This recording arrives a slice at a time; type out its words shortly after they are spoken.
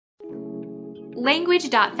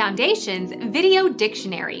Language.Foundation's Video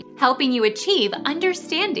Dictionary, helping you achieve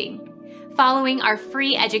understanding. Following our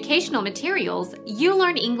free educational materials, you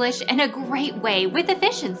learn English in a great way with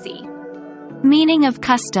efficiency. Meaning of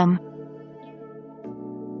custom.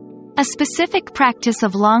 A specific practice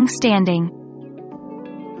of long standing.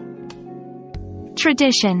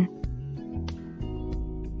 Tradition.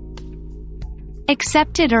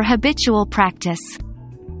 Accepted or habitual practice.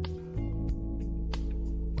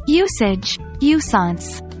 Usage,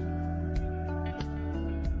 usance.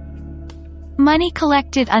 Money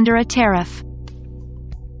collected under a tariff.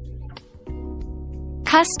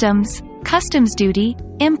 Customs, customs duty,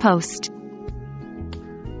 impost.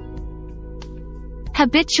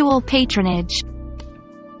 Habitual patronage.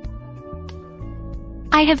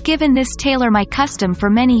 I have given this tailor my custom for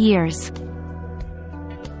many years.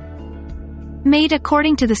 Made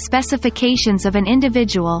according to the specifications of an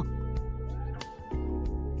individual.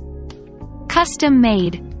 Custom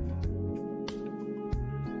made.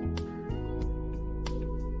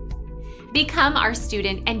 Become our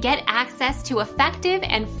student and get access to effective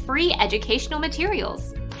and free educational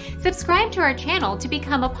materials. Subscribe to our channel to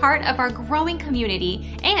become a part of our growing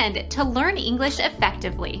community and to learn English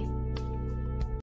effectively.